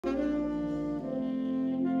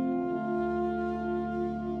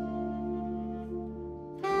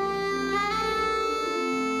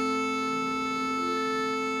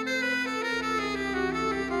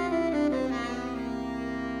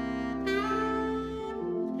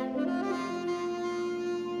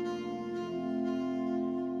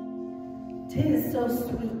'Tis so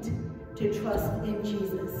sweet to trust in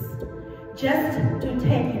Jesus, just to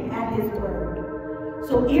take him at his word.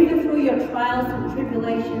 So even through your trials and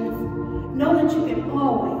tribulations, know that you can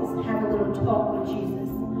always have a little talk with Jesus,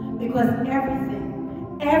 because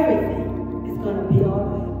everything is going to be all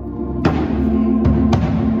right.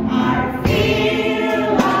 I feel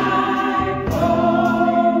like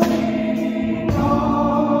going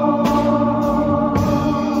on.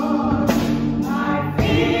 I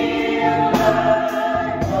feel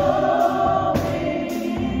like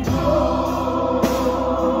going on.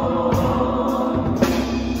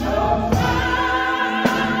 No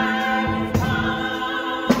time is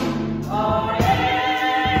come, or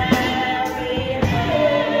every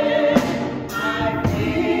head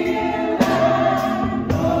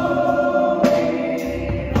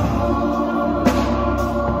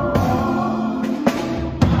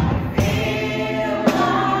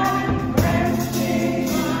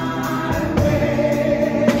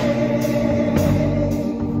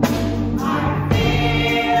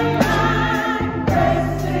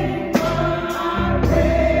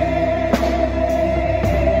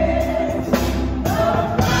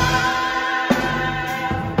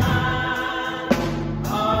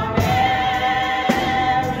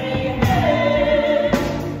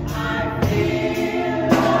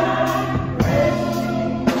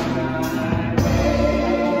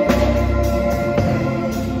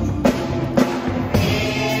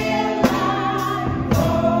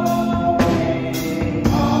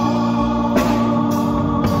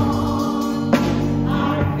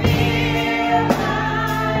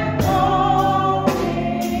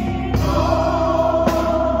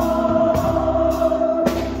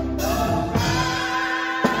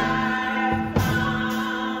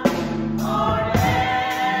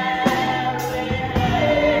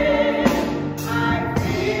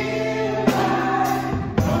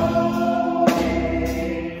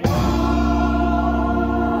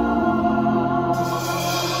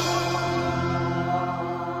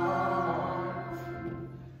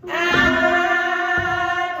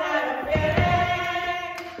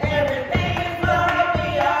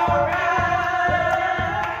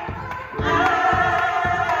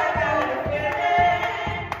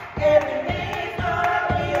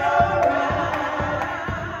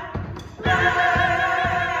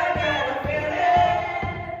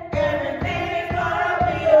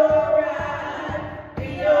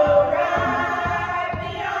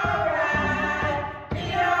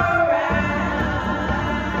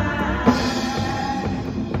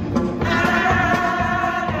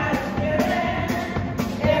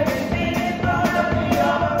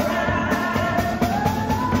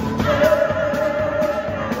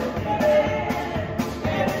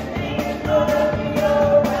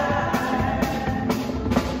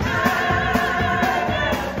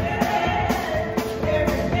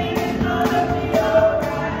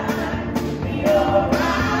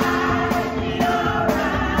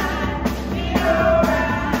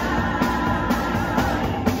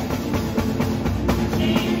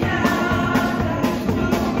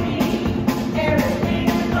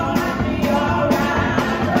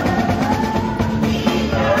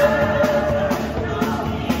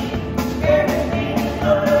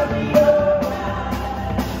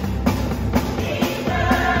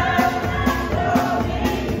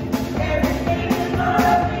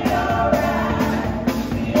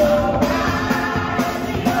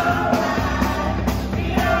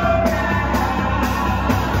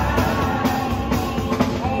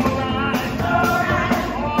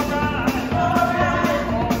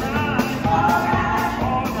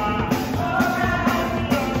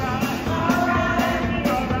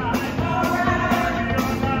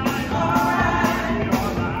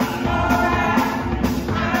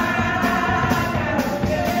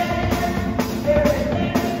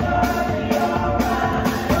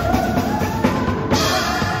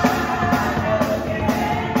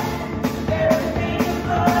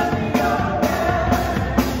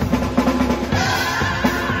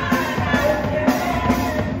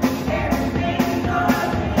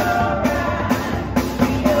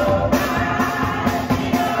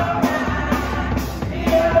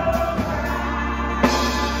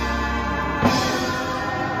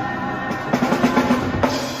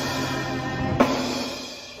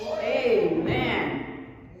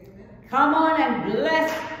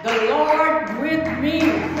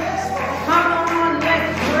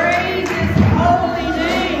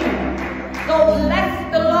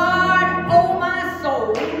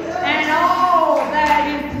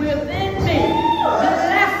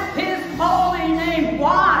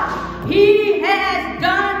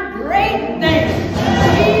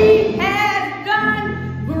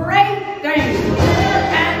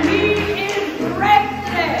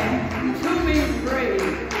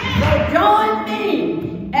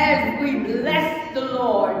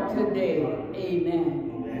today.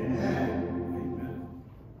 Amen. Amen.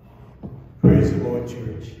 Praise the Lord,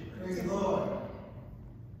 church. Praise the Lord.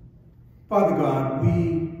 Father God,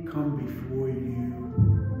 we come before you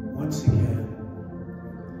once again,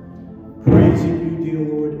 praising you, dear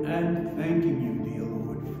Lord, and thanking you, dear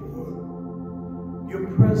Lord, for your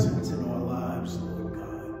presence in our lives, Lord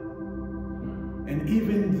God. And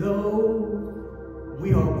even though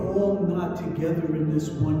we are all not together in this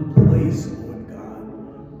one place, Lord God,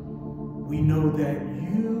 we know that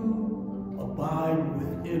you abide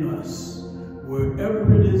within us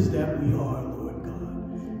wherever it is that we are, Lord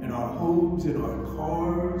God, in our homes, in our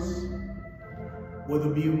cars, whether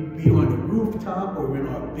it be on the rooftop or in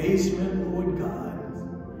our basement, Lord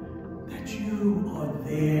God, that you are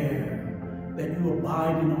there, that you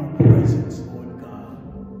abide in our presence, Lord God.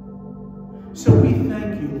 So we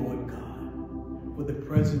thank you, Lord God, for the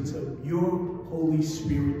presence of your Holy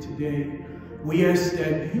Spirit today. We ask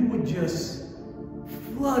that you would just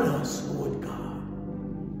flood us, Lord God,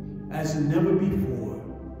 as never before,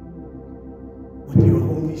 with your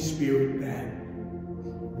Holy Spirit, that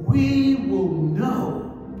we will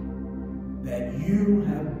know that you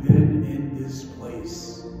have been in this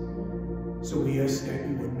place. So we ask that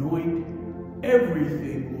you anoint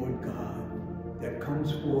everything, Lord God, that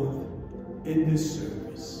comes forth in this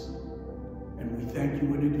service. And we thank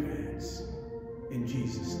you in advance. In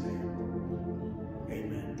Jesus' name,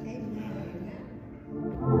 amen.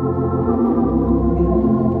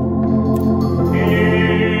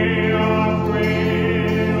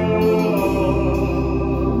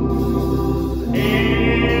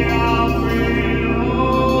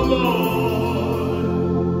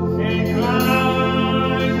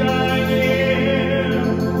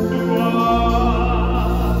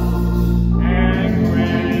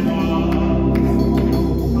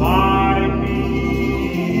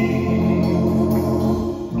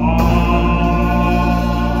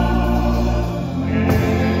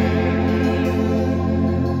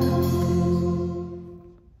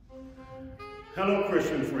 Hello,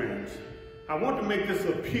 Christian friends. I want to make this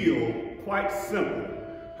appeal quite simple.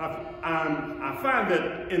 I find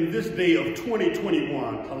that in this day of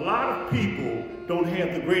 2021, a lot of people don't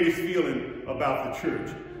have the greatest feeling about the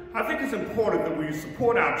church. I think it's important that we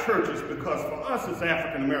support our churches because for us as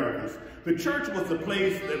African Americans, the church was the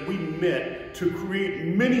place that we met to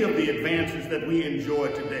create many of the advances that we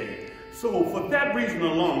enjoy today. So for that reason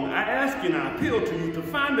alone, I ask you and I appeal to you to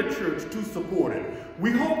find a church to support it.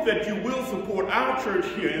 We hope that you will support our church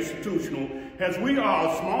here, Institutional, as we are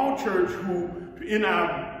a small church who, in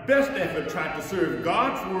our best effort, try to serve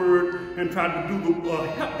God's word and try to do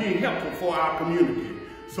being helpful for our community.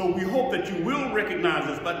 So we hope that you will recognize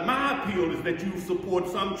us, but my appeal is that you support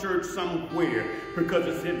some church somewhere, because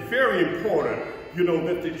it's very important, you know,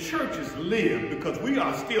 that the churches live, because we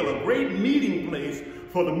are still a great meeting place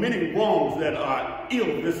for the many wrongs that are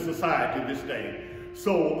ill this society this day.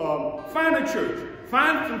 So find a church,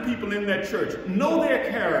 find some people in that church, know their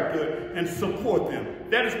character, and support them.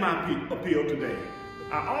 That is my appeal today.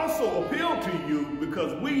 I also appeal to you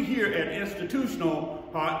because we here at Institutional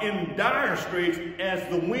are in dire straits as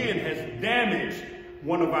the wind has damaged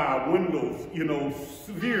one of our windows, you know,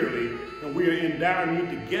 severely, and we are in dire need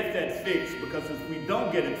to get that fixed, because if we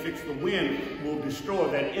don't get it fixed, the wind will destroy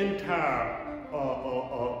that entire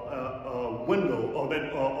window, or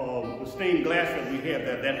that stained glass that we have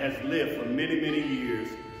that has lived for many, many years.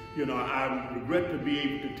 You know, I regret to be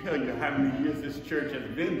able to tell you how many years this church has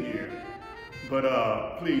been here.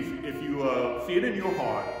 But please, if you see it in your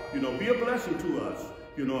heart, you know, be a blessing to us,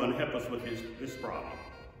 you know, and help us with this problem.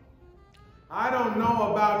 I don't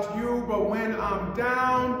know about you, but when I'm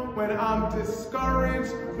down, when I'm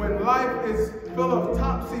discouraged, when life is full of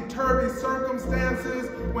topsy-turvy circumstances,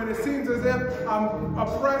 when it seems as if I'm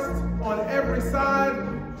oppressed on every side,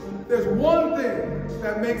 there's one thing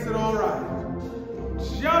that makes it all right.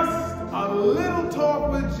 Just a little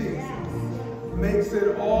talk with Jesus makes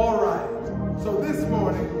it all right. So this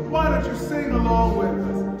morning, why don't you sing along with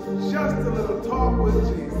us? Just a little talk with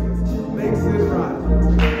Jesus makes it right.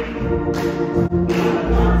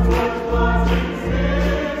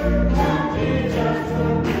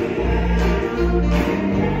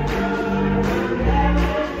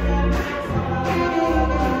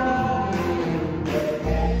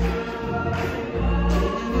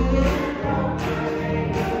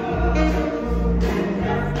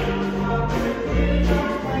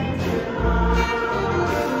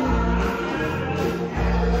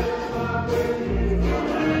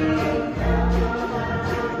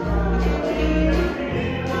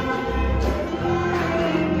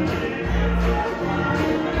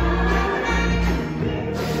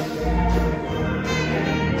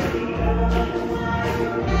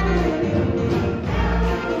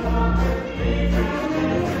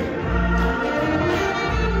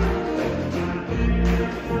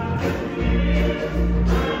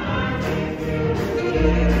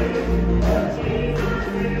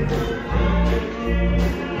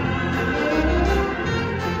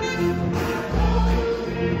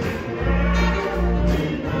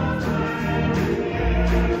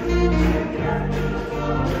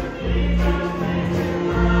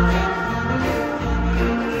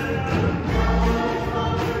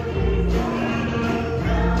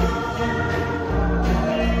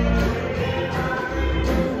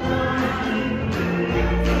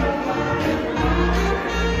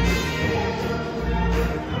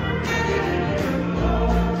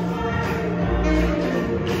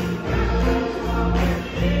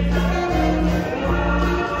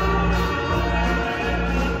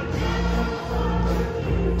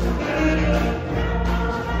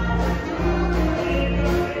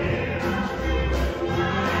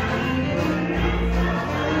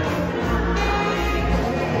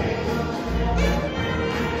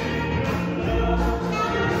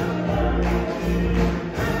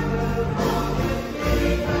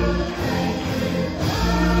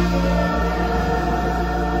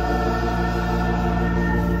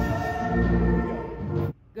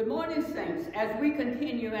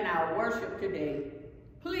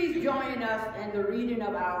 please join us in the reading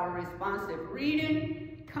of our responsive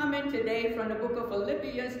reading, coming today from the book of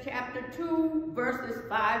Philippians chapter 2, verses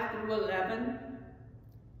 5 through 11,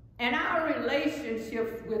 and our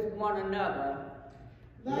relationship with one another.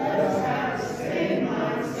 Let us have the same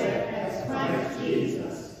mindset as Christ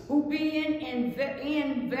Jesus, who being in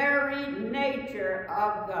very nature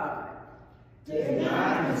of God, did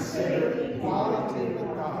not consider equality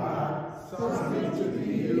with God something to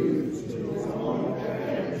be used to his own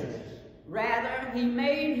advantage. Rather, he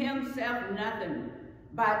made himself nothing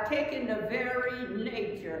by taking the very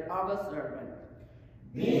nature of a servant,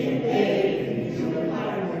 being made in human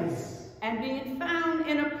likeness, and being found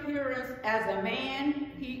in appearance as a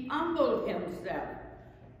man, he humbled himself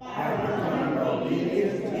by becoming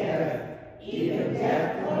obedient to death, even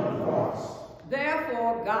death on the cross.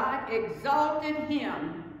 Therefore, God exalted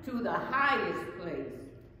him to the highest place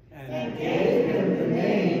and gave him the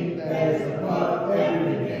name that is above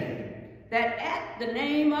every name, that at the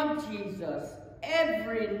name of Jesus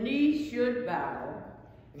every knee should bow,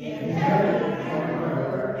 in heaven and on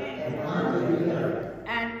earth and under the earth,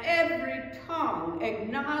 and every tongue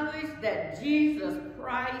acknowledge that Jesus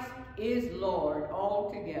Christ is Lord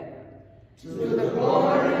altogether, to the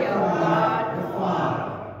glory of God the Father.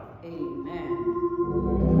 Amen.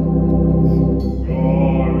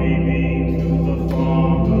 Glory be to the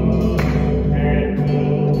Father, and to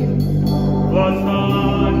the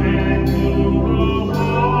Son, and to the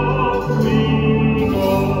Holy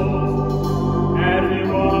Ghost, as it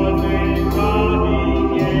was in the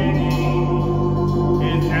beginning,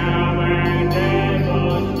 is now and ever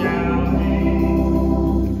shall be,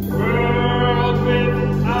 world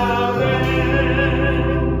without end.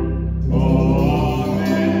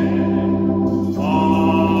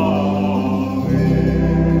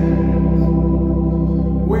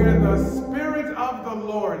 Where the Spirit of the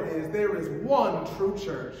Lord is, there is one true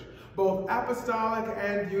church, both apostolic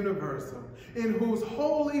and universal, in whose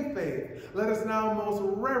holy faith let us now most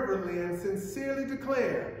reverently and sincerely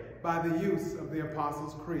declare by the use of the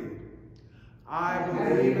Apostles' Creed. I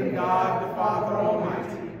believe in God the Father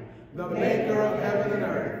Almighty, the maker of heaven and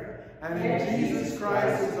earth, and in Jesus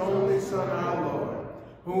Christ, his only Son, our Lord,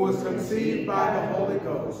 who was conceived by the Holy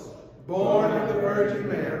Ghost, born of the Virgin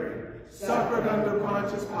Mary, suffered under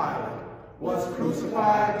Pontius Pilate, was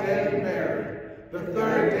crucified, dead, and buried. The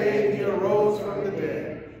third day he arose from the dead.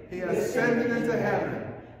 He ascended into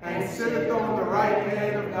heaven, and sitteth on the right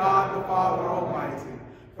hand of God the Father Almighty.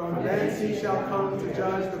 From thence he shall come to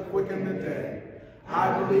judge the quick and the dead.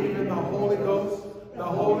 I believe in the Holy Ghost, the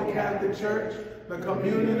Holy Catholic Church, the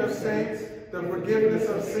communion of saints, the forgiveness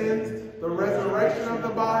of sins, the resurrection of the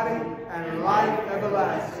body, and life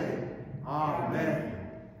everlasting. Amen.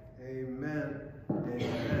 Amen,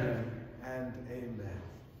 amen, and amen.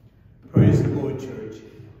 Praise the Lord, church.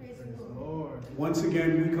 Praise the Lord. Once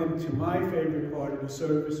again, we come to my favorite part of the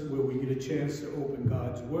service where we get a chance to open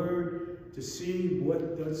God's Word to see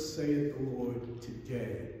what thus saith the Lord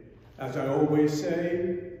today. As I always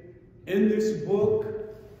say, in this book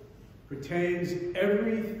pertains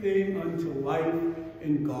everything unto life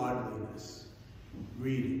and godliness.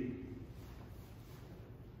 Reading.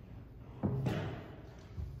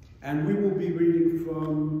 And we will be reading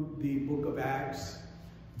from the book of Acts,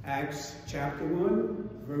 Acts chapter 1,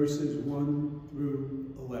 verses 1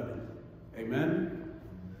 through 11. Amen?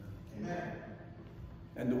 Amen.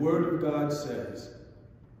 And the word of God says,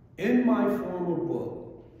 in my former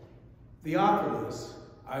book, Theophilus,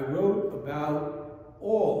 I wrote about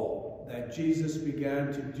all that Jesus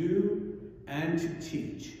began to do and to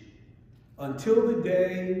teach, until the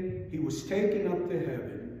day he was taken up to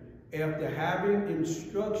heaven, after having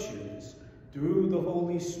instructions through the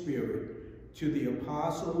Holy Spirit to the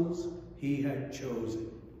apostles he had chosen.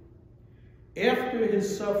 After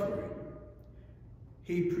his suffering,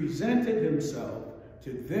 he presented himself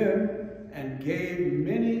to them and gave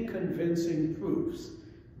many convincing proofs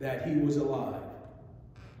that he was alive.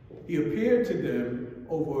 He appeared to them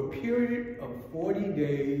over a period of 40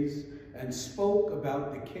 days and spoke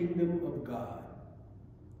about the kingdom of God.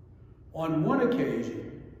 On one occasion,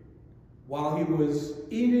 while he was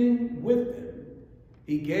eating with them,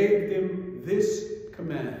 he gave them this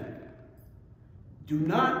command: do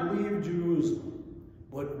not leave Jerusalem,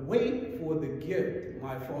 but wait for the gift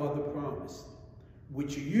my Father promised,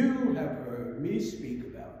 which you have heard me speak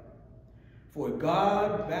about. For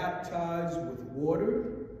God baptized with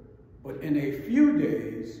water, but in a few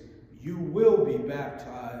days you will be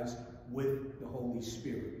baptized with the Holy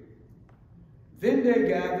Spirit. Then they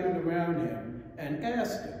gathered around him and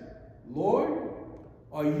asked him, Lord,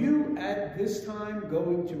 are you at this time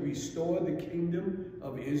going to restore the kingdom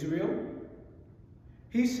of Israel?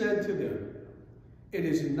 He said to them, "It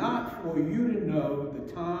is not for you to know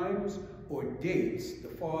the times or dates the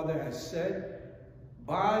Father has set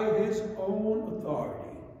by his own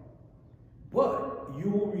authority, but you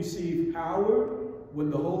will receive power when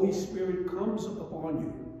the Holy Spirit comes upon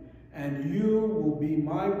you, and you will be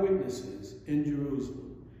my witnesses in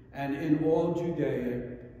Jerusalem and in all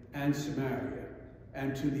Judea and Samaria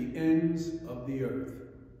and to the ends of the earth."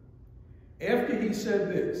 After he said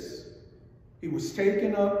this, he was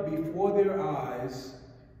taken up before their eyes,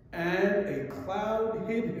 and a cloud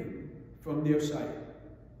hid him from their sight.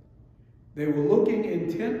 They were looking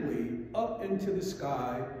intently up into the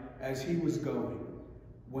sky as he was going,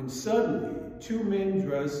 when suddenly 2 men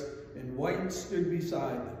dressed in white stood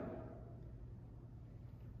beside them.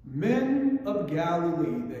 "Men of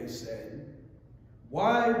Galilee," they said,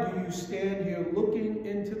 "why do you stand here looking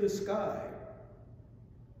into the sky?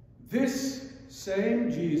 This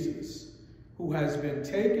same Jesus, who has been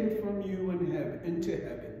taken from you into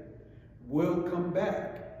heaven, will come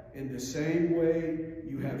back in the same way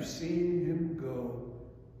you have seen him go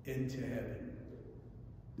into heaven."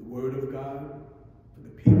 The word of God for the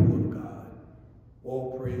people of God.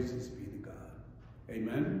 All praises be to God.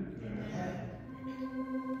 Amen. Amen.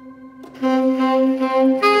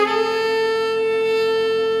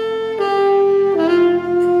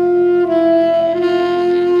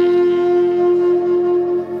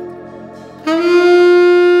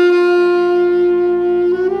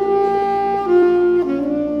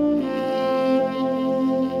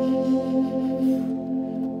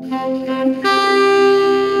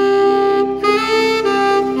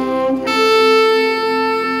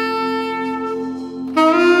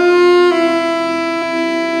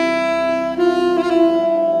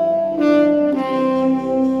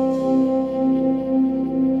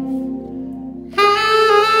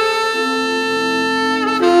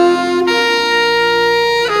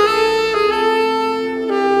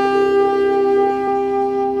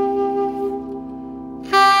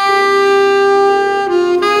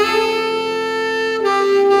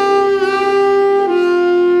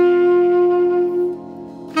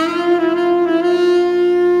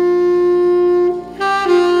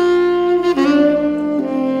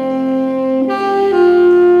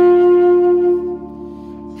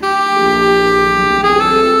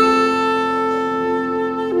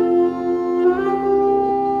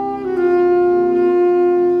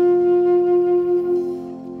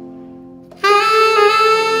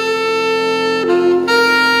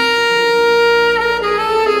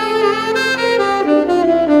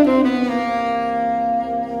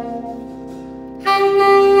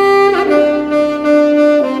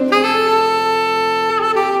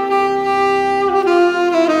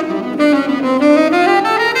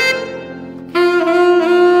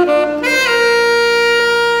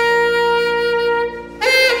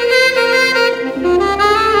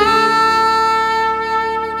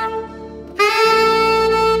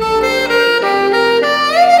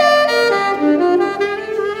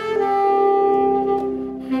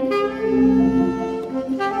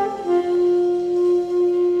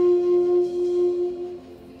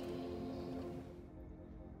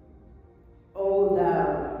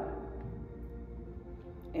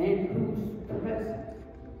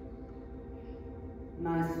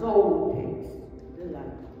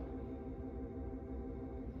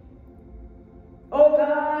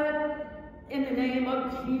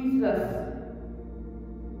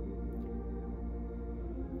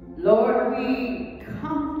 Lord, we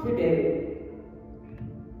come today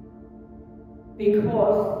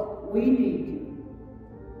because we need you.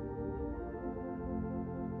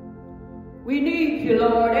 We need you,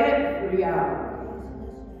 Lord, every hour.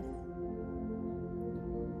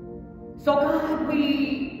 So God,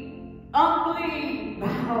 we humbly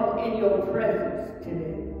bow in your presence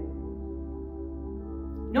today,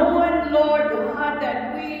 knowing, Lord God,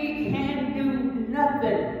 that we can do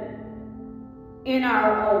nothing in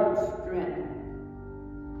our own strength.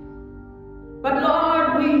 But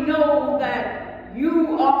Lord, we know that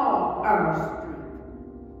you are our strength.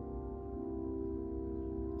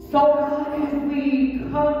 So God, as we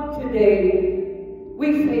come today,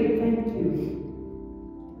 we say thank you.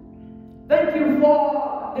 Thank you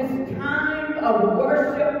for this time of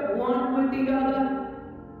worship one with the other.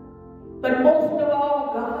 But most of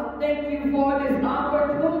all, God, thank you for this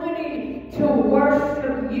opportunity to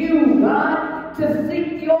worship you, God, to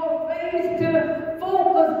seek your face, to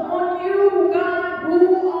focus on you, God,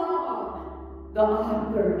 who are the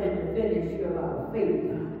author and the finisher of our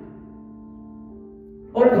faith, God.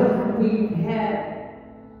 Oh, God, we've had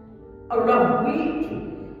a rough week.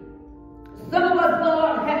 Some of us,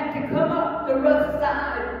 Lord, had to come up the rough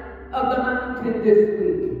side of the mountain this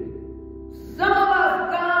week. Some of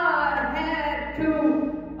us, God, had to,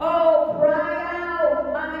 cry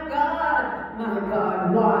out, my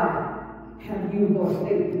God, why have you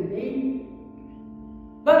forsaken me?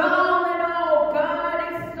 But all in all, God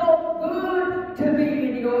is so good to be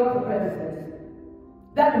in your presence,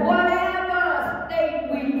 that whatever state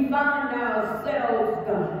we find ourselves,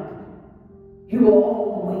 God, you are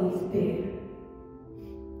always there.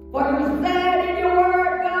 For you said in your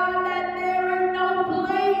word, God, that there is no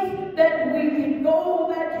place that we can go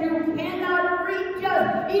that you cannot reach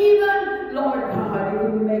us. Even, Lord God, if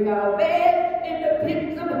we make our bed in the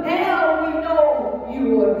pits of hell, we know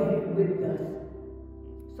you are there with us.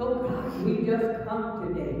 So God, we just come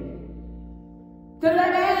today to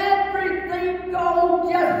let everything go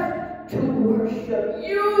just to worship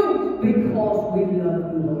you because we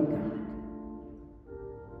love you, Lord God.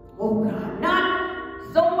 Oh God, not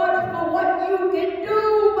so much for what you can do,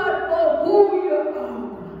 but for who you are,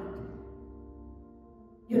 God.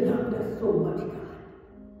 You loved us so much, God,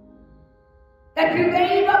 that you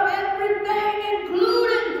gave up everything,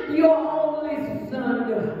 including your only Son,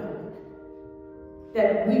 God,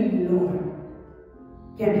 that we, Lord,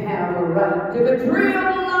 can have a right to the tree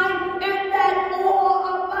of life, and that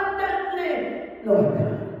more abundantly, Lord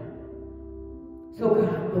God. So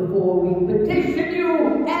God, before we petition you,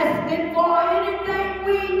 asking for anything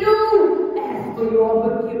we do, ask for your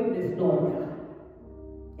forgiveness, Lord God.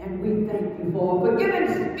 And we thank you for a forgiving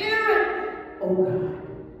spirit, oh God.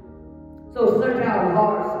 So search our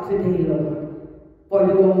hearts today, Lord, for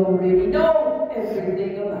you already know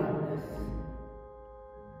everything about us.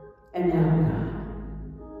 And now, God,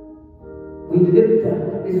 we lift up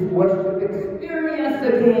this worship experience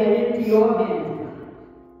again into your hands.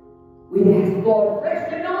 We ask for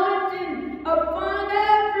fresh anointing upon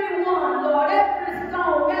everyone, Lord, every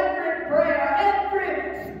song, every prayer, every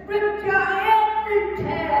scripture, every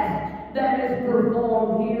task that is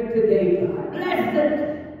performed here today, God. Bless it,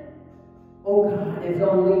 oh God, as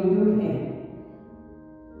only you can.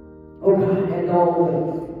 Oh God, as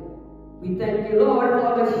always, we thank you, Lord,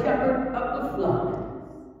 for the shepherd of the flock.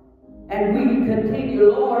 And we continue,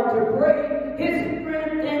 Lord, to pray his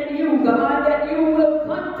strength in you, God, that you will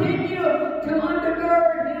continue to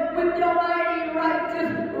undergird him with your mighty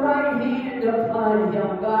righteous right hand upon him,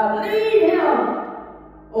 God. Lead him,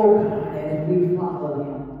 oh God, as we follow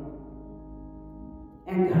him.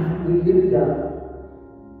 And God, we lift up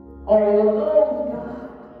all of those, God,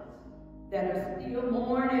 that are still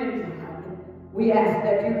mourning, God. We ask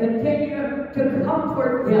that you continue to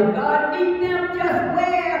comfort them, God. Meet them just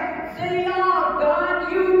where they are,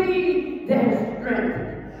 God. You be their strength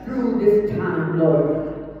through this time, Lord.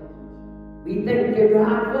 We thank you,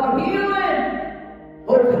 God, for healing.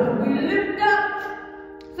 Oh, God, we lift up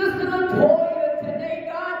Sister Latoya today,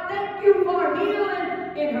 God. Thank you for healing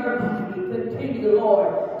in her body. Continue, Lord,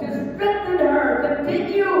 to strengthen her.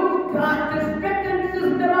 Continue, God, to strengthen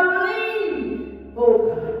Sister Marlene. Oh,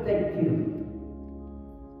 God, thank you.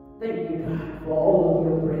 Thank you, God, for all of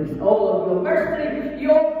your grace, all of your mercy,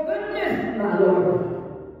 your goodness, my Lord.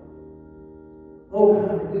 Oh,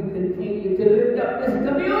 God, we continue to lift up this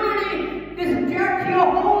community, this church, your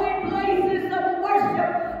holy places of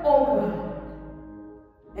worship, oh, God.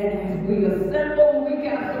 And as we assemble week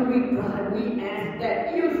after week, God, we ask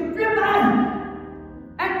that you strip us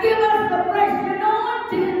and give us the fresh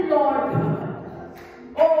anointing, Lord God.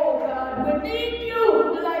 Oh, God, we need you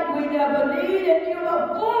like we never needed you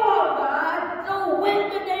before, God. So when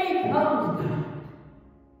the day comes, God,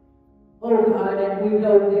 oh, God, and we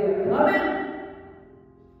know they're coming,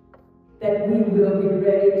 that we will be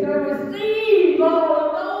ready to receive all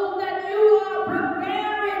of those that you are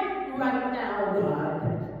preparing right now, God.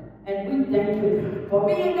 And we thank you, God, for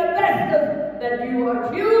being the vessels that you are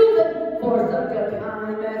choosing for such a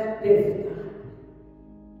time as this, God.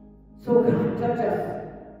 So, God, touch us.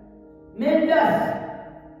 Mend us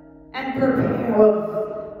and prepare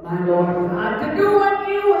us, my Lord God, to do what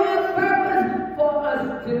you have purposed for us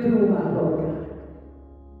to do, my Lord God.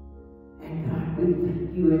 And God, we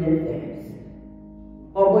thank you in advance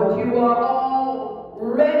for what you are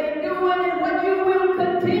already doing and what you will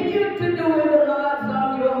continue to do in the lives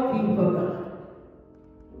of your people, God.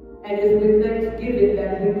 And it's with thanksgiving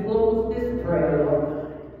that we close this prayer, Lord God.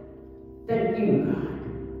 Thank you, God.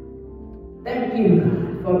 Thank you,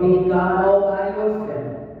 God, for being God all by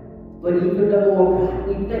yourself. But even the more, God,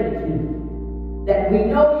 we thank you that we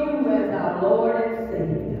know you as our Lord and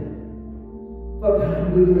Savior. For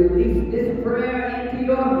God, we release this prayer into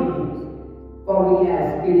your hands, for we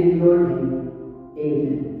ask it in your name.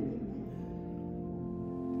 Amen.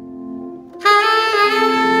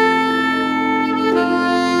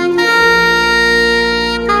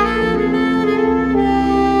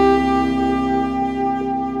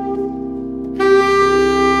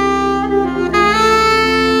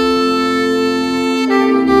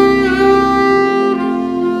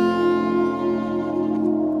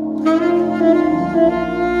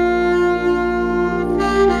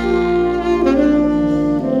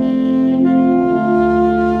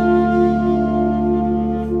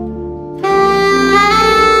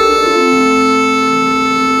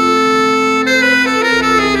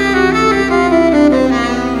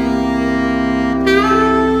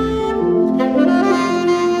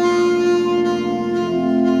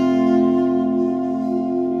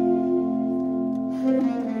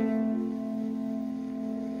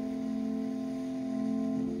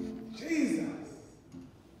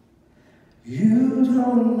 You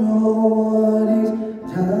don't know what he's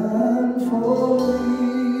done for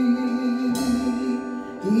me.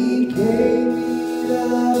 He gave me the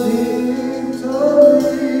victory,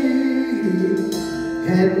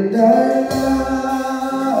 and I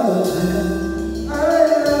love him. I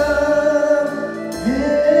love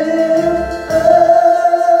him.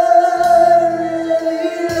 I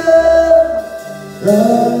really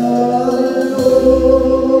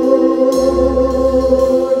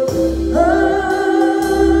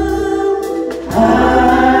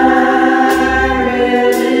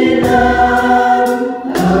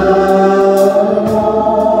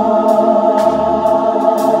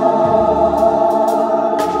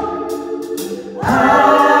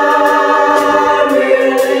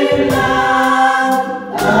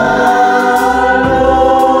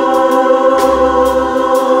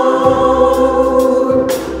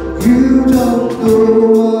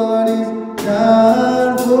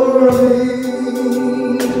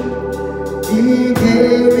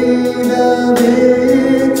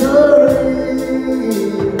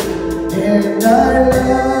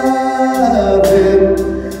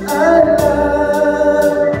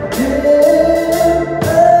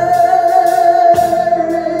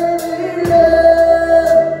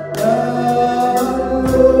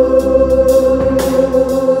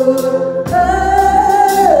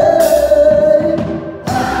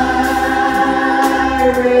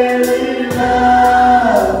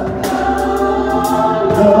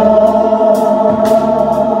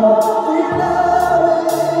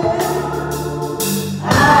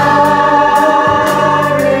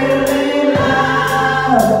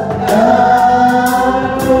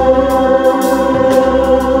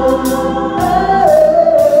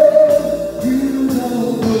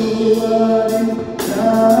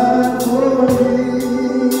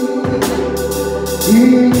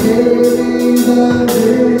love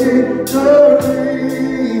the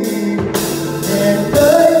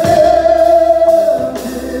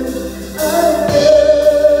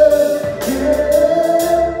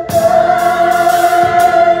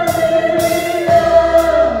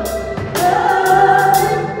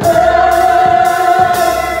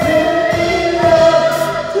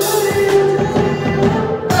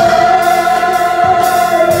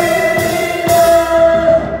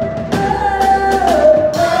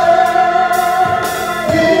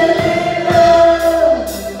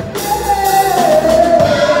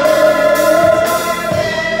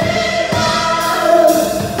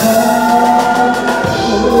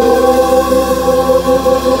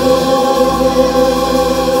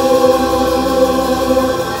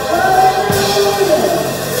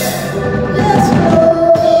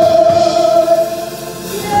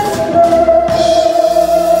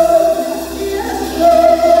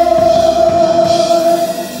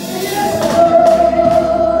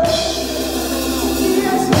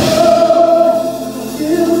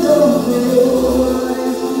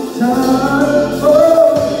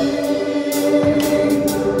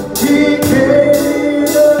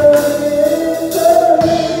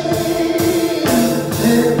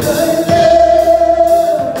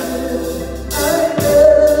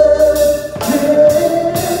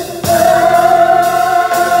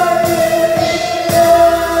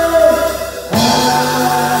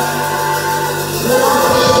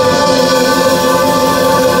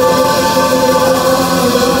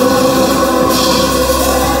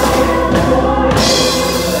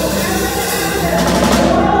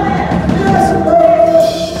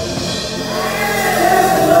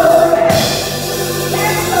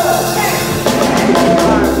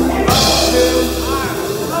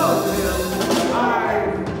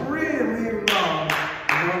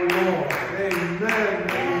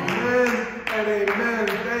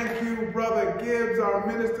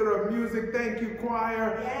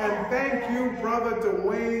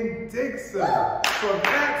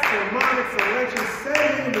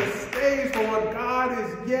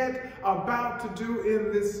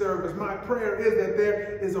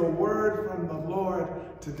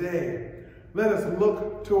today. Let us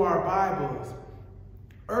look to our Bibles.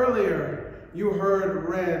 Earlier, you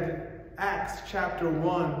read Acts chapter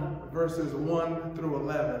 1, verses 1 through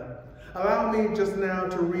 11. Allow me just now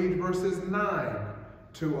to read verses 9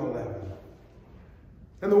 to 11.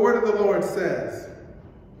 And the word of the Lord says,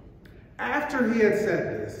 after he had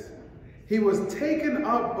said this, he was taken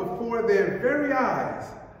up before their very eyes,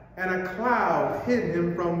 and a cloud hid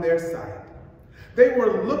him from their sight. They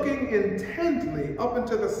were looking intently up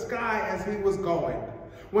into the sky as he was going,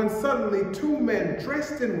 when suddenly two men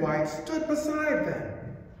dressed in white stood beside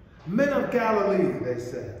them. Men of Galilee, they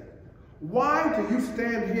said, why do you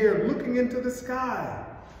stand here looking into the sky?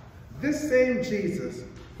 this same Jesus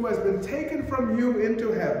who has been taken from you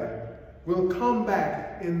into heaven will come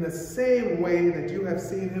back in the same way that you have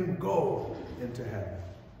seen him go into heaven.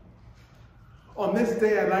 On this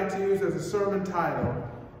day, I'd like to use as a sermon title,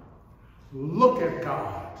 Look at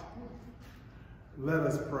God. Let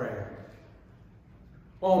us pray.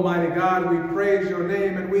 Almighty God, we praise your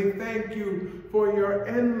name and we thank you for your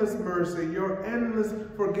endless mercy, your endless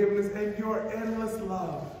forgiveness, and your endless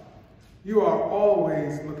love. You are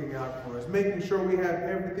always looking out for us, making sure we have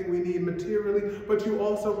everything we need materially, but you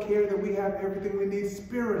also care that we have everything we need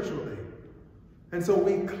spiritually. And so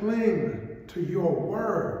we cling to your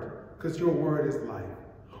word, because your word is life.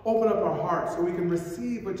 Open up our hearts so we can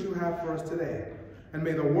receive what you have for us today. And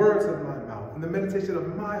may the words of my mouth and the meditation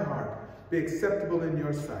of my heart be acceptable in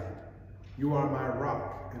your sight. You are my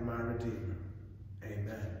rock and my redeemer.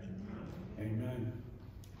 Amen. Amen.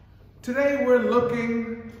 Today we're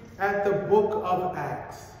looking at the book of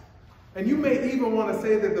Acts. And you may even want to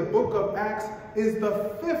say that the book of Acts is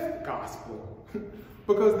the fifth gospel,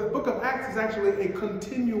 because the book of Acts is actually a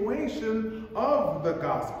continuation of the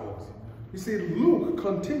gospels. You see, Luke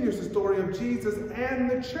continues the story of Jesus and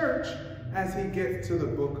the church as he gets to the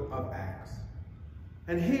book of Acts.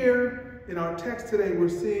 And here in our text today, we're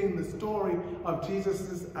seeing the story of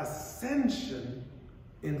Jesus' ascension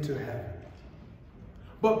into heaven.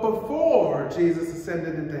 But before Jesus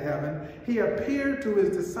ascended into heaven, he appeared to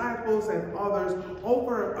his disciples and others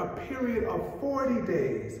over a period of 40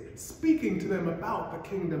 days, speaking to them about the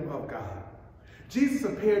kingdom of God. Jesus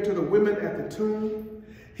appeared to the women at the tomb.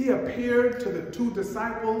 He appeared to the 2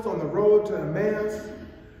 disciples on the road to Emmaus.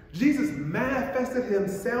 Jesus manifested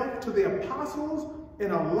himself to the apostles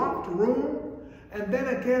in a locked room. And then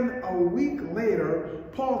again, a week later,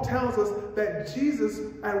 Paul tells us that Jesus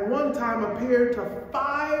at one time appeared to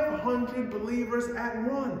 500 believers at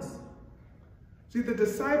once. See, the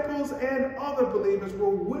disciples and other believers were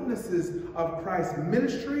witnesses of Christ's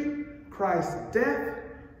ministry, Christ's death,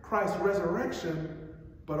 Christ's resurrection,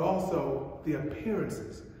 but also the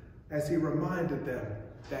appearances as he reminded them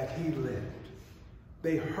that he lived.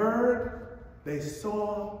 They heard, they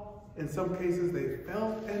saw, in some cases they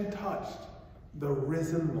felt and touched the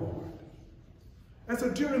risen Lord. And so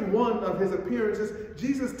during one of his appearances,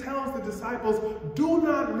 Jesus tells the disciples, do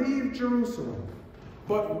not leave Jerusalem,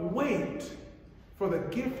 but wait for the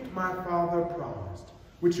gift my Father promised,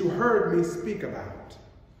 which you heard me speak about.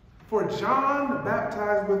 For John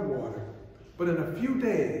baptized with water, but in a few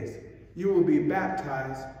days you will be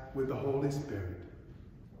baptized with the Holy Spirit.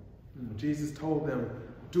 Jesus told them,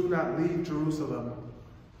 do not leave Jerusalem,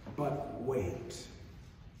 but wait.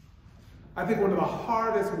 I think one of the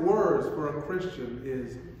hardest words for a Christian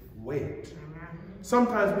is wait.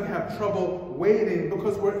 Sometimes we have trouble waiting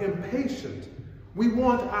because we're impatient. We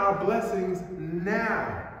want our blessings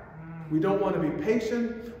now. We don't want to be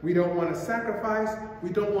patient. We don't want to sacrifice.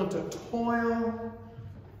 We don't want to toil.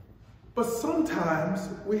 But sometimes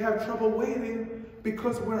we have trouble waiting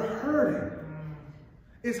because we're hurting.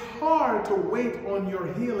 It's hard to wait on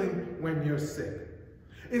your healing when you're sick.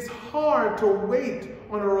 It's hard to wait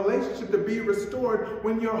on a relationship to be restored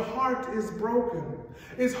when your heart is broken.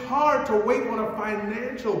 It's hard to wait on a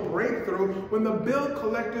financial breakthrough when the bill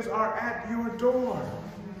collectors are at your door.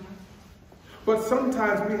 But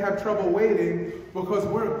sometimes we have trouble waiting because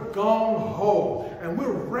we're gung-ho and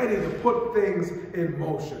we're ready to put things in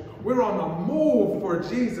motion. We're on the move for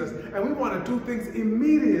Jesus and we want to do things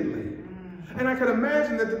immediately. And I can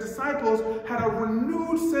imagine that the disciples had a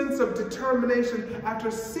renewed sense of determination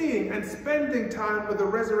after seeing and spending time with the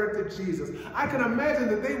resurrected Jesus. I can imagine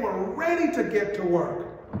that they were ready to get to work.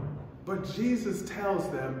 But Jesus tells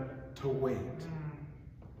them to wait.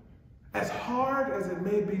 As hard as it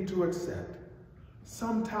may be to accept,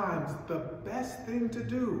 sometimes the best thing to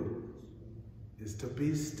do is to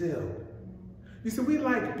be still. You see, we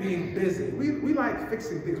like being busy. We like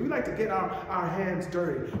fixing things. We like to get our hands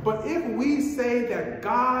dirty. But if we say that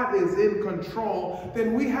God is in control,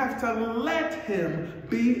 then we have to let him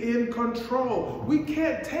be in control. We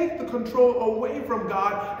can't take the control away from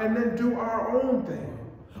God and then do our own thing.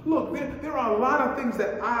 Look, there are a lot of things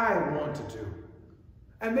that I want to do.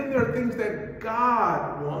 And then there are things that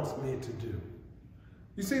God wants me to do.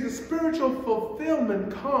 You see, the spiritual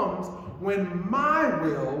fulfillment comes when my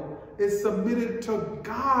will is submitted to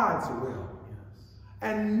God's will.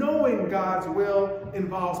 And knowing God's will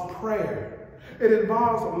involves prayer. It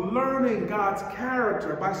involves learning God's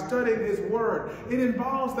character by studying his word. It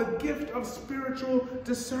involves the gift of spiritual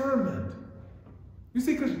discernment. You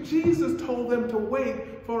see, because Jesus told them to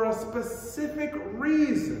wait for a specific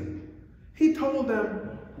reason. He told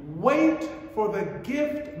them, wait for the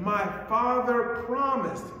gift my Father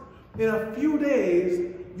promised, In a few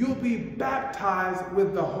days, you'll be baptized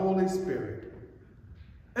with the Holy Spirit.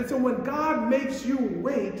 And so when God makes you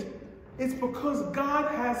wait, it's because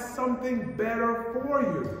God has something better for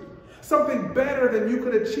you. Something better than you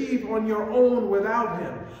could achieve on your own without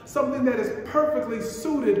him. Something that is perfectly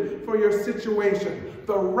suited for your situation.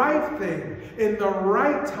 The right thing in the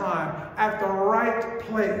right time at the right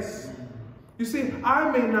place. You see, I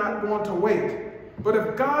may not want to wait, but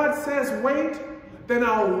if God says wait, then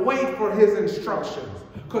I'll wait for his instructions,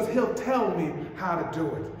 because he'll tell me how to do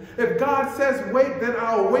it. If God says wait, then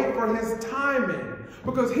I'll wait for his timing,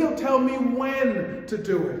 because he'll tell me when to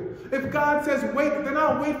do it. If God says wait, then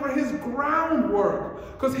I'll wait for his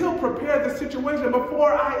groundwork, because he'll prepare the situation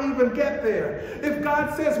before I even get there. If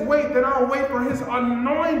God says wait, then I'll wait for his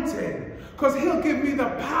anointing, because he'll give me the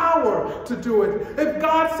power to do it. If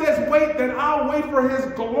God says wait, then I'll wait for his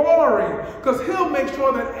glory, because he'll make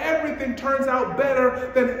sure that everything turns out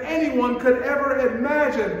better than anyone could ever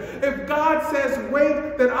imagine. If God says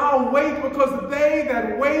wait, then I'll wait, because they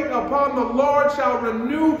that wait upon the Lord shall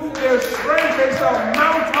renew their strength. They shall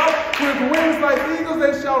mount up with wings like eagles.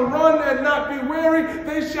 They shall run and not be weary.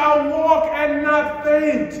 They shall walk and not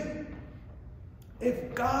faint.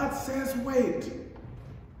 If God says wait,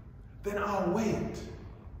 then I'll wait.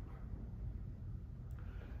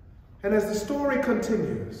 And as the story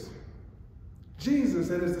continues, Jesus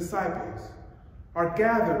and his disciples are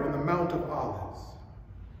gathered on the Mount of Olives.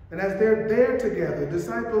 And as they're there together, the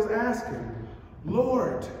disciples ask him,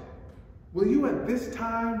 Lord, will you at this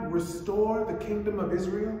time restore the kingdom of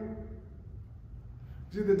Israel?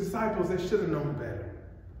 See, the disciples, they should have known better.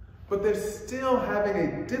 But they're still having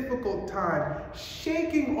a difficult time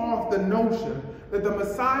shaking off the notion that the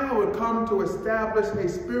Messiah would come to establish a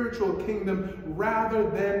spiritual kingdom rather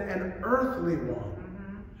than an earthly one.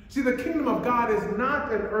 See, the kingdom of God is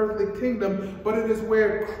not an earthly kingdom, but it is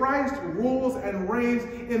where Christ rules and reigns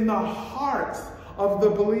in the hearts of the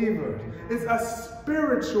believers. It's a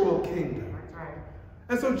spiritual kingdom.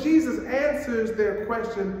 And so Jesus answers their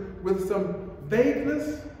question with some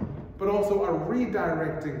vagueness, but also a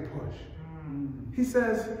redirecting push. He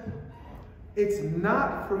says, it's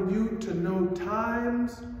not for you to know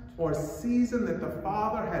times or season that the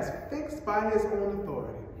Father has fixed by his own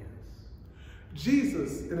authority.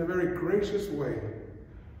 Jesus, in a very gracious way,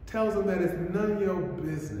 tells them that it's none of your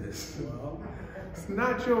business. It's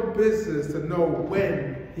not your business to know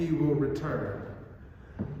when he will return.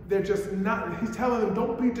 They're just not, he's telling them,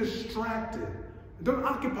 don't be distracted. Don't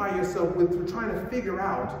occupy yourself with trying to figure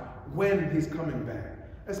out when he's coming back,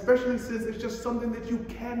 especially since it's just something that you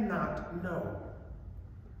cannot know.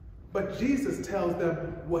 But Jesus tells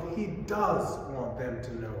them what he does want them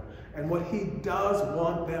to know and what he does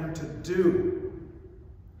want them to do.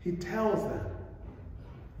 He tells them,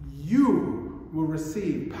 you will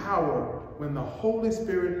receive power when the Holy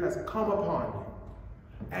Spirit has come upon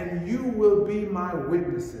you, and you will be my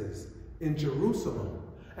witnesses in Jerusalem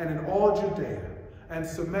and in all Judea and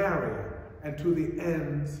Samaria and to the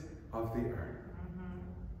ends of the earth.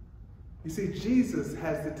 You see, Jesus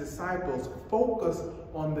has the disciples focus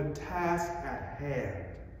on the task at hand.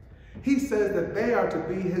 He says that they are to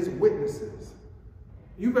be his witnesses.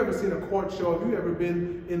 You've ever seen a court show, if you've ever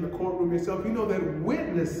been in the courtroom yourself, you know that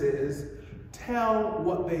witnesses tell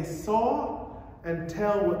what they saw and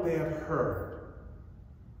tell what they have heard.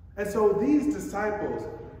 And so these disciples,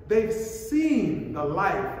 they've seen the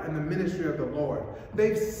life and the ministry of the Lord.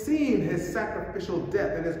 They've seen his sacrificial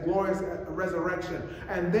death and his glorious resurrection.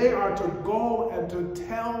 And they are to go and to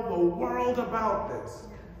tell the world about this.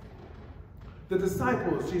 The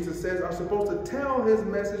disciples, Jesus says, are supposed to tell his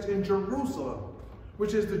message in Jerusalem,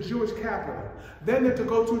 which is the Jewish capital. Then they're to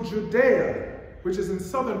go to Judea, which is in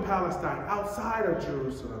southern Palestine, outside of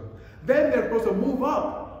Jerusalem. Then they're supposed to move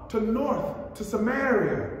up to north, to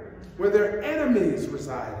Samaria, where their enemies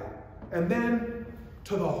resided, and then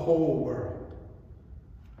to the whole world.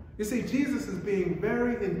 You see, Jesus is being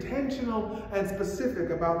very intentional and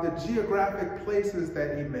specific about the geographic places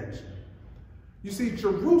that he mentioned. You see,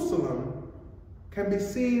 Jerusalem can be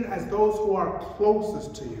seen as those who are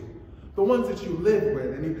closest to you, the ones that you live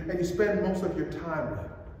with and you spend most of your time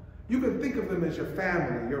with. You can think of them as your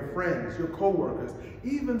family, your friends, your co-workers,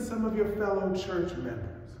 even some of your fellow church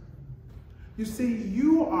members. You see,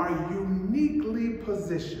 you are uniquely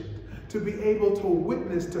positioned to be able to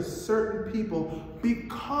witness to certain people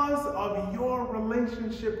because of your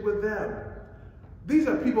relationship with them. These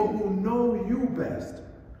are people who know you best.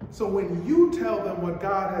 So when you tell them what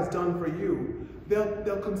God has done for you,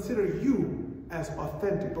 they'll consider you as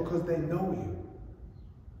authentic because they know you.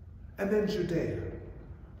 And then Judea.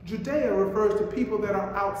 Judea refers to people that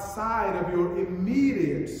are outside of your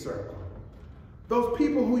immediate circle. Those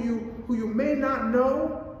people who you may not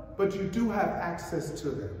know, but you do have access to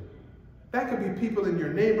them. That could be people in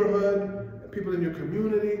your neighborhood, people in your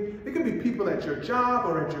community. It could be people at your job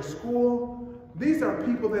or at your school. These are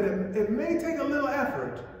people that it may take a little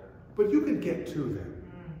effort, but you can get to them.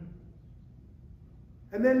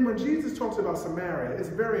 And then when Jesus talks about Samaria, it's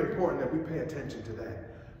very important that we pay attention to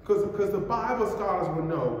that. Because the Bible scholars will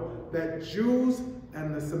know that Jews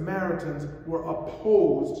and the Samaritans were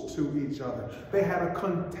opposed to each other. They had a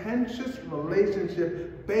contentious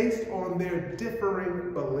relationship based on their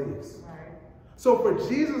differing beliefs. So for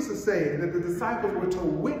Jesus to say that the disciples were to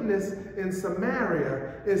witness in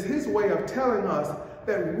Samaria is his way of telling us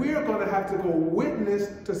that we're going to have to go witness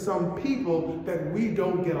to some people that we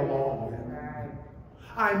don't get along with.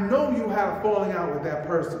 I know you had a falling out with that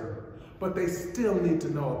person, but they still need to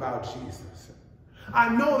know about Jesus. I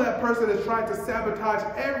know that person has tried to sabotage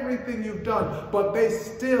everything you've done, but they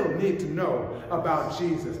still need to know about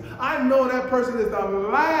Jesus. I know that person is the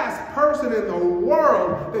last person in the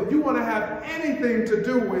world that you want to have anything to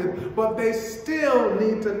do with, but they still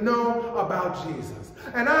need to know about Jesus.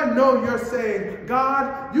 And I know you're saying,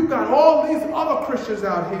 God, you got all these other Christians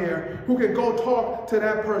out here who can go talk to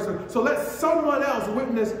that person, so let someone else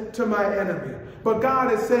witness to my enemy. But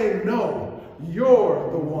God is saying, no, you're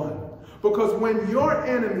the one. Because when your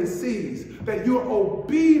enemy sees that you're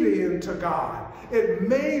obedient to God, it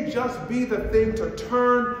may just be the thing to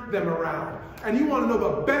turn them around. And you want to know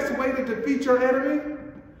the best way to defeat your enemy?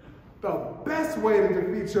 The best way to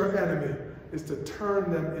defeat your enemy is to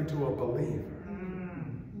turn them into a believer.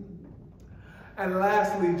 And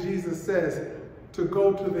lastly, Jesus says to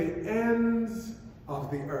go to the ends of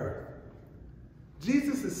the earth.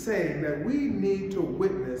 Jesus is saying that we need to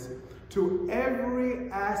witness to every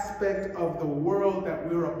aspect of the world that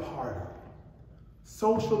we're a part of.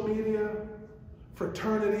 Social media,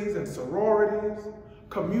 fraternities and sororities,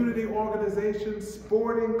 community organizations,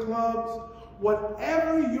 sporting clubs,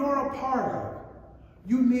 whatever you're a part of,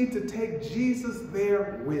 you need to take Jesus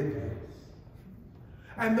there with you.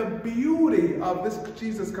 And the beauty of this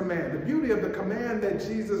Jesus command, the beauty of the command that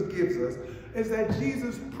Jesus gives us, is that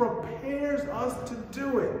Jesus prepares us to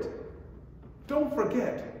do it. Don't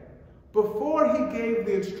forget, before he gave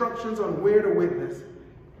the instructions on where to witness,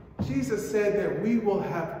 Jesus said that we will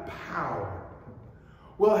have power.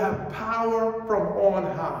 We'll have power from on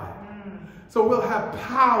high. So we'll have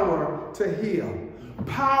power to heal,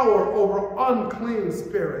 power over unclean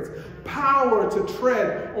spirits, power to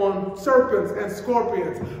tread on serpents and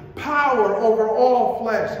scorpions, power over all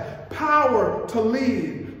flesh, power to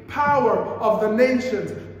lead, power of the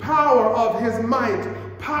nations, power of his might,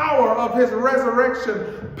 power of his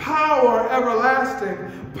resurrection, power everlasting,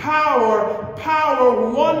 power,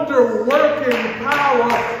 wonder-working power.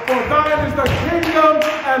 For thine is the kingdom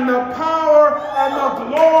and the power and the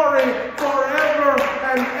glory forever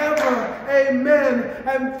and ever. Amen.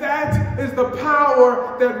 And that is the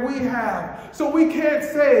power that we have. So we can't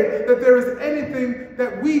say that there is anything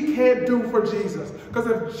that we can't do for Jesus. Because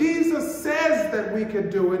if Jesus says that we can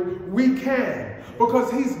do it, we can.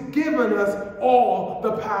 Because he's given us all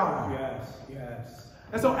the power. Yes, yes.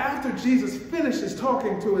 And so after Jesus finishes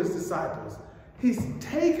talking to his disciples, he's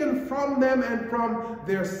taken from them and from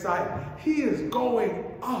their sight. He is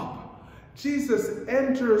going up. Jesus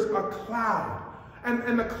enters a cloud.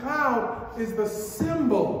 And the cloud is the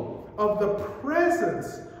symbol of the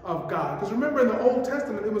presence of God. Because remember, in the Old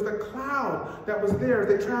Testament, it was the cloud that was there as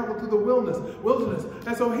they traveled through the wilderness.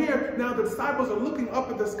 And so here, now the disciples are looking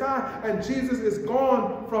up at the sky, and Jesus is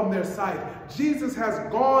gone from their sight. Jesus has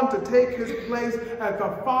gone to take his place at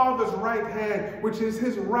the Father's right hand, which is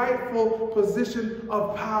his rightful position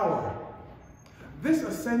of power. This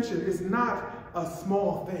ascension is not a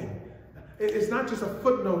small thing. It's not just a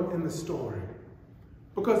footnote in the story.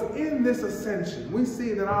 Because in this ascension, we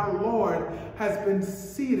see that our Lord has been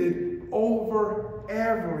seated over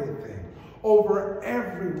everything, over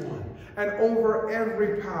everyone, and over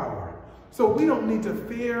every power. So we don't need to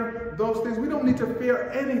fear those things. We don't need to fear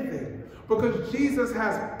anything, because Jesus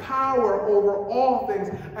has power over all things,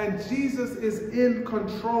 and Jesus is in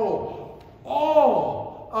control.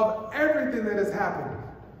 All of everything that has happened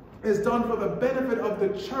is done for the benefit of the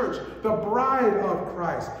church, the bride of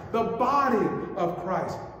Christ, the body of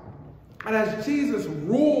Christ. And as Jesus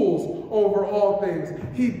rules over all things,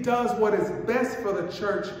 he does what is best for the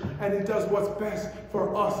church, and he does what's best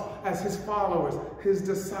for us as his followers, his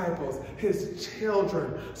disciples, his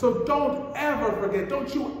children. So don't ever forget,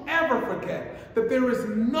 don't you ever forget that there is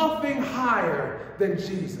nothing higher than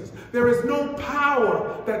Jesus. There is no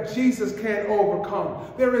power that Jesus can't overcome.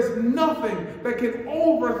 There is nothing that can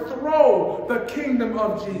overthrow the kingdom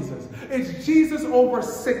of Jesus. It's Jesus over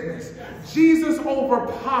sickness, Jesus over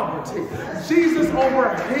poverty, Jesus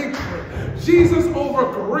over hatred, Jesus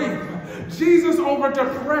over grief, Jesus over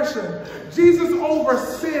depression, Jesus over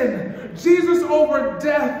sin, Jesus over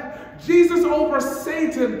death, Jesus over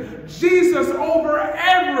Satan, Jesus over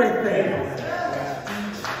everything.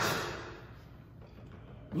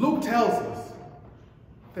 Luke tells us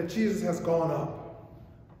that Jesus has gone up,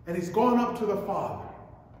 and he's gone up to the Father,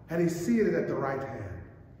 and he's seated at the right hand.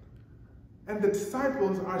 And the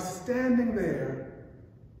disciples are standing there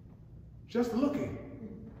just looking.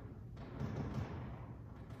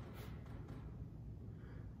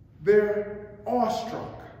 They're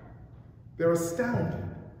awestruck. They're astounded.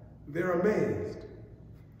 They're amazed.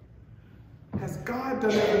 Has God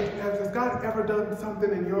ever done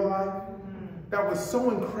something in your life that was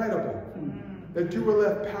so incredible that you were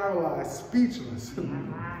left paralyzed, speechless?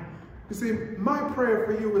 You see, my prayer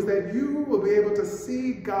for you is that you will be able to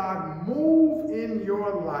see God move in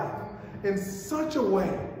your life in such a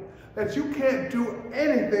way that you can't do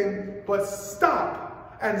anything but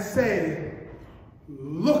stop and say,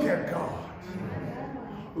 look at God.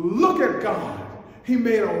 Look at God. He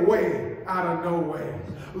made a way out of no way.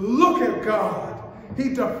 Look at God. He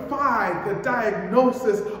defied the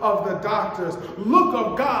diagnosis of the doctors. Look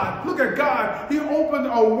at God. He opened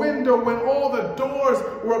a window when all the doors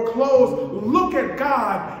were closed. Look at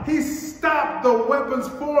God. He stopped the weapons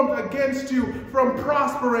formed against you from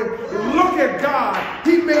prospering. Look at God.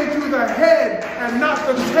 He made you the head and not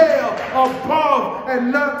the tail, above and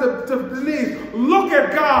not beneath. Look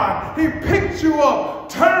at God. He picked you up,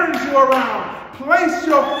 turned you around, place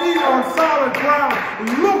your feet on solid ground.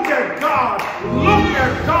 Look at God. Look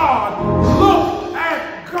at God. Look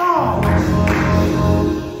at God.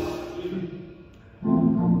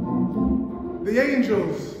 The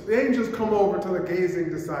angels come over to the gazing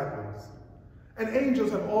disciples. And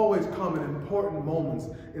angels have always come in important moments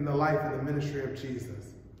in the life and the ministry of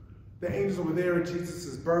Jesus. The angels were there at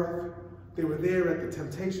Jesus' birth. They were there at the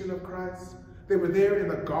temptation of Christ. They were there in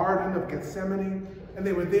the Garden of Gethsemane. And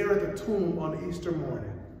they were there at the tomb on Easter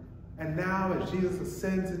morning. And now, as Jesus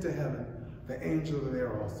ascends into heaven, the angels are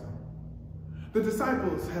there also. The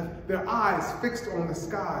disciples have their eyes fixed on the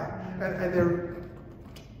sky, and they're,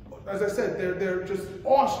 as I said, they're just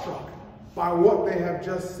awestruck by what they have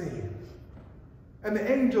just seen. And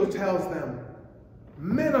the angel tells them,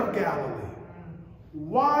 men of Galilee,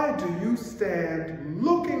 why do you stand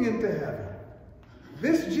looking into heaven?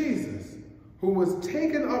 This Jesus, who was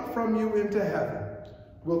taken up from you into heaven,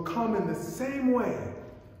 will come in the same way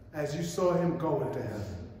as you saw him go into heaven.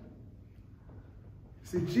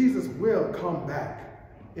 See, Jesus will come back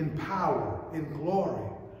in power, in glory,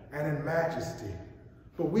 and in majesty.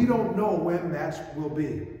 But we don't know when that will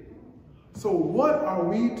be. So what are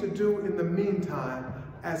we to do in the meantime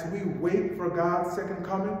as we wait for God's second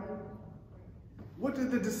coming? What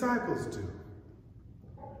did the disciples do?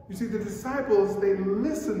 You see, the disciples, they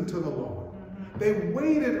listened to the Lord. They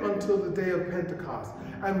waited until the day of Pentecost.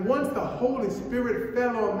 And once the Holy Spirit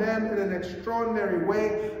fell on them in an extraordinary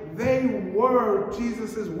way, they were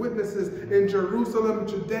Jesus' witnesses in Jerusalem,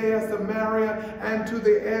 Judea, Samaria, and to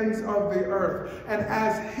the ends of the earth. And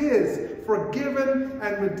as his forgiven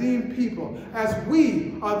and redeemed people, as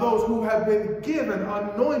we are those who have been given,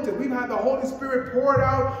 anointed, we've had the Holy Spirit poured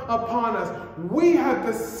out upon us, we have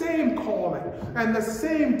the same calling and the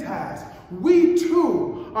same task. We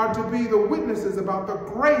too are to be the witnesses about the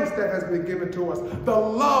grace that has been given to us, the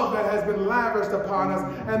love that has been lavished upon us,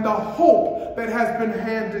 and the hope that has been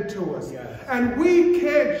handed to us. Yes. And we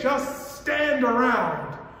can't just stand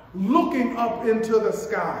around looking up into the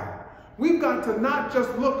sky. We've got to not just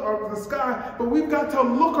look up at the sky, but we've got to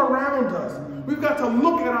look around us. We've got to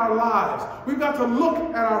look at our lives. We've got to look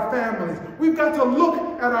at our families. We've got to look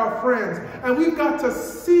at our friends. And we've got to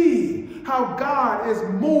see how God is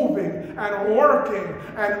moving and working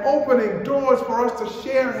and opening doors for us to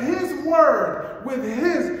share his word with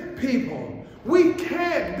his people. We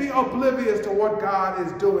can't be oblivious to what God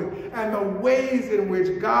is doing and the ways in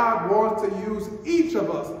which God wants to use each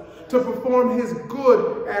of us to perform his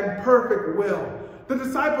good and perfect will. The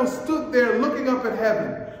disciples stood there looking up at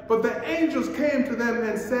heaven, but the angels came to them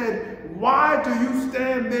and said, why do you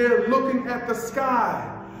stand there looking at the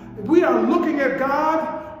sky? We are looking at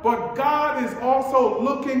God, but God is also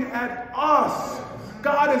looking at us.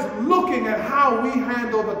 God is looking at how we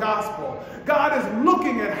handle the gospel. God is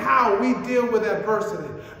looking at how we deal with adversity.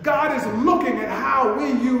 God is looking at how we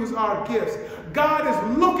use our gifts. God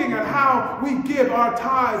is looking at how we give our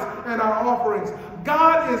tithes and our offerings.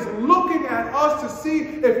 God is looking at us to see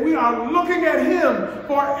if we are looking at him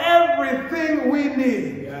for everything we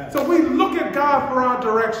need. So we look at God for our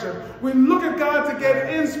direction. We look at God to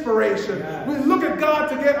get inspiration. We look at God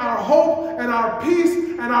to get our hope and our peace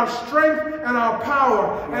and our strength and our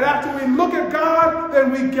power. And after we look at God,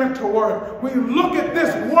 then we get to work. We look at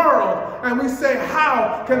this world and we say,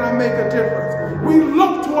 how can I make a difference? We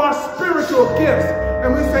look to our spiritual gifts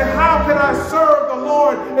and we say, how can I serve the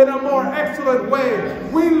Lord in a more excellent way?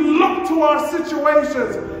 We look to our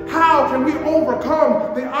situations. How can we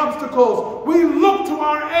overcome the obstacles? We look to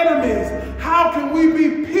our enemies. How can we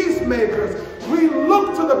be peacemakers? We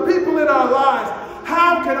look to the people in our lives.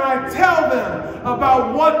 How can I tell them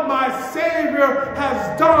about what my Savior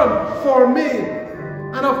has done for me?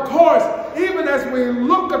 And of course, even as we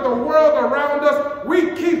look at the world around us,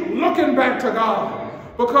 we keep looking back to God,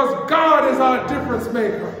 because God is our difference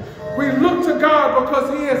maker. We look to God because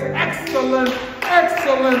he is excellent,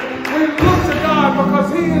 excellent. We look to God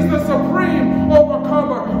because he is the supreme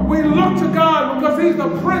overcomer. We look to God because he's the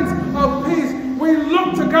Prince of Peace. We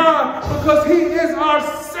look to God because he is our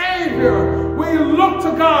Savior. We look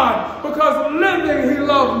to God because living he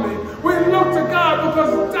loved me. We look to God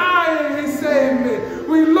because dying he saved me.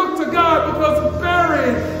 We look to God because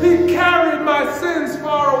buried he carried my sins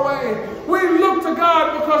far away. We look to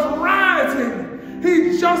God because rising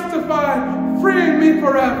he justified, freeing me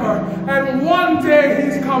forever. And one day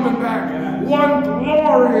he's coming back. One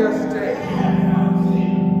glorious day.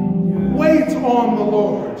 Wait on the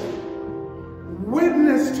Lord.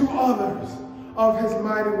 Witness to others of his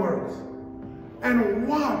mighty works. And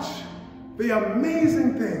watch the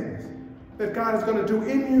amazing things that God is going to do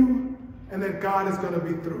in you and that God is going to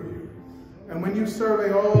be through you. And when you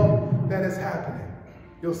survey all that is happening,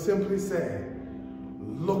 you'll simply say,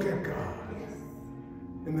 look at God.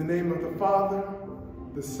 In the name of the Father,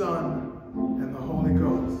 the Son, and the Holy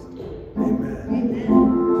Ghost. Amen.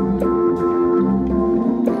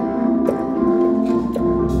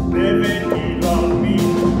 Living he loved me,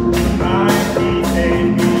 dying he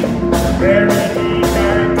saved me, buried he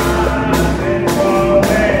carried my sins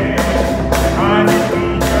away, rising he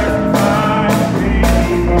justified, freed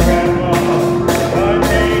me forever. One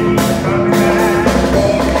day he's coming back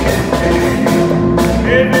for his day.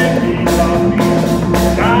 Living he loved me,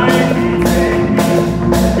 dying he saved me,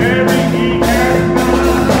 buried he carried my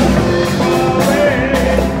sins away,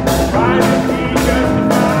 rising he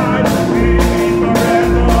justified, freed me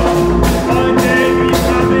forever. One day he's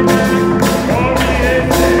coming back for his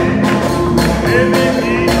day. Living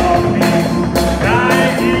he loved me,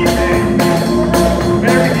 dying he saved me,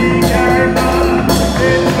 buried he carried my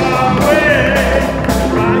sins away,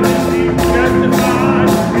 rising he justified,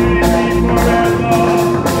 freed me forever.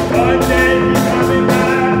 One day he's coming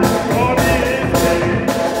back for his day.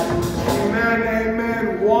 Amen, amen.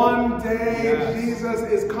 One day Jesus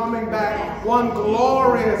is coming back. One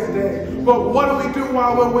glorious day. But what do we do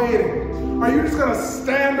while we're waiting? Are you just going to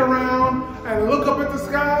stand around and look up at the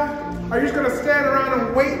sky? Are you just going to stand around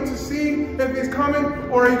and wait to see if he's coming?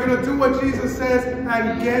 Or are you going to do what Jesus says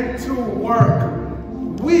and get to work?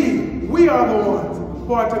 We are the ones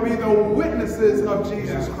who are to be the witnesses of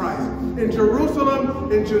Jesus Christ. In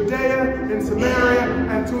Jerusalem, in Judea, in Samaria,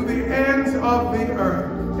 and to the ends of the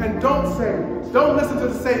earth. And don't listen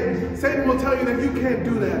to Satan. Satan will tell you that you can't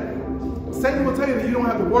do that. Satan will tell you that you don't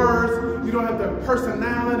have the words, you don't have the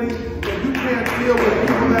personality, that you can't deal with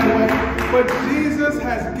people that way. But Jesus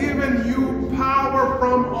has given you power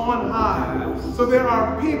from on high. So there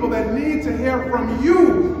are people that need to hear from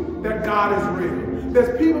you that God is real.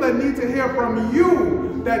 There's people that need to hear from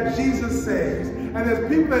you that Jesus saves. And there's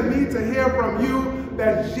people that need to hear from you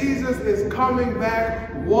that Jesus is coming back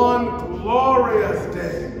one glorious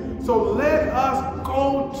day. So let us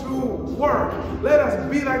go to work. Let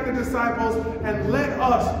us be like the disciples, and let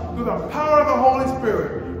us, through the power of the Holy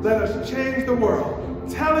Spirit, let us change the world,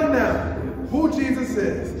 telling them who Jesus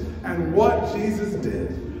is and what Jesus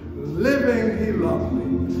did. Living, he loved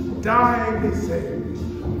me. Dying, he saved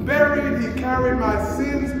me. Buried, he carried my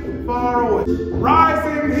sins far away.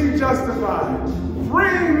 Rising, he justified.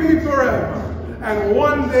 Freeing me forever. And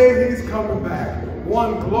one day he's coming back.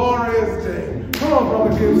 One glorious day. Come on,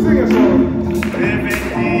 Brother Kim, sing it for me. Living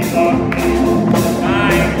he loved me,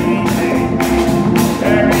 dying he saved me,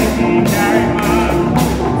 buried he carried my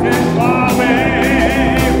sins far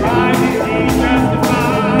away, rising he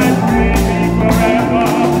justified, freed me forever.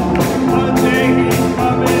 One day he's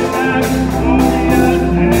coming back, glorious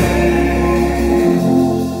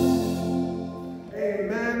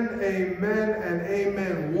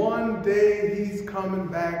coming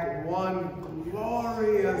back one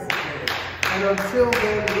glorious day. And until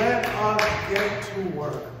then, let us get to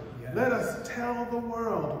work. Let us tell the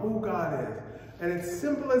world who God is. And it's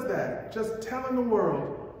simple as that. Just telling the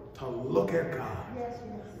world to look at God.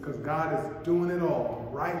 Because God is doing it all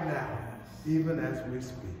right now, even as we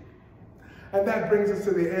speak. And that brings us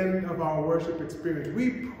to the end of our worship experience.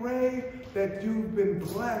 We pray that you've been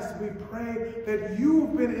blessed. We pray that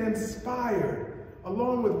you've been inspired.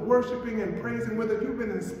 Along with worshiping and praising with it, you've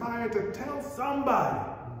been inspired to tell somebody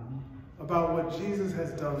about what Jesus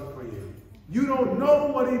has done for you. You don't know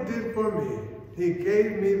what he did for me. He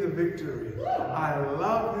gave me the victory. I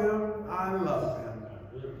love him. I love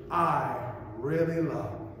him. I really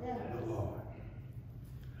love the Lord.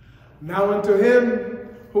 Now unto him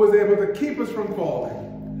who is able to keep us from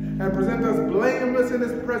falling and present us blameless in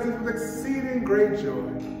his presence with exceeding great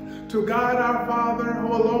joy. To God our Father,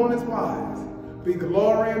 who alone is wise, be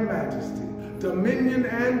glory and majesty, dominion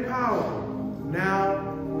and power, now,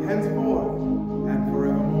 henceforth,